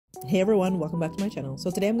Hey everyone, welcome back to my channel.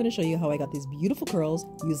 So today I'm going to show you how I got these beautiful curls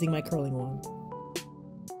using my curling wand.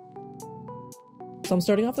 So I'm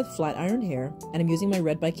starting off with flat ironed hair, and I'm using my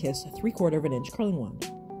Red by Kiss 3/4 of an inch curling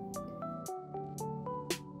wand.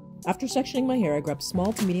 After sectioning my hair, I grab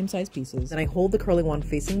small to medium sized pieces, and I hold the curling wand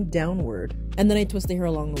facing downward, and then I twist the hair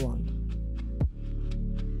along the wand.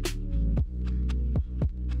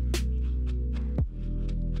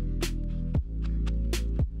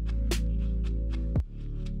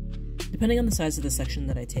 Depending on the size of the section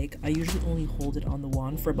that I take, I usually only hold it on the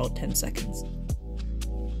wand for about 10 seconds.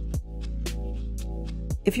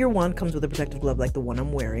 If your wand comes with a protective glove like the one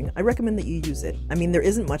I'm wearing, I recommend that you use it. I mean, there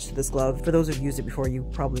isn't much to this glove. For those who've used it before, you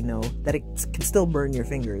probably know that it can still burn your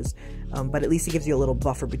fingers, but at least it gives you a little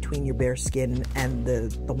buffer between your bare skin and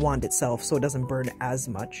the wand itself, so it doesn't burn as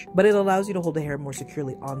much. But it allows you to hold the hair more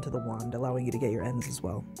securely onto the wand, allowing you to get your ends as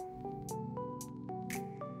well.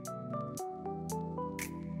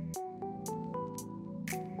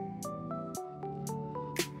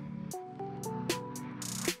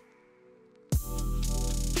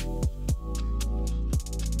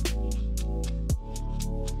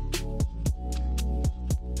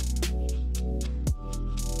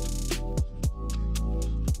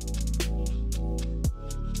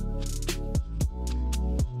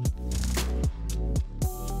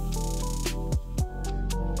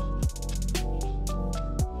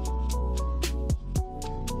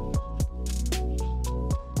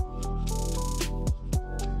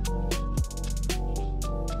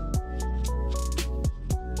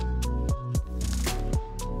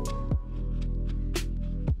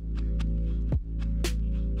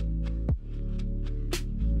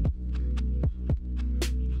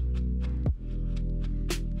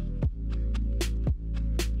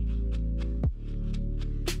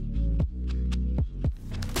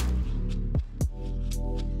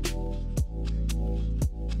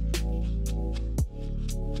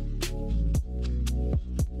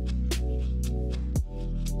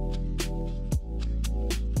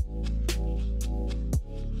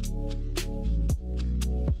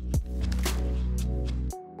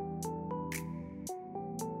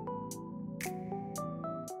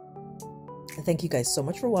 Thank you guys so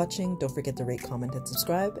much for watching. Don't forget to rate, comment, and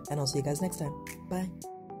subscribe, and I'll see you guys next time. Bye.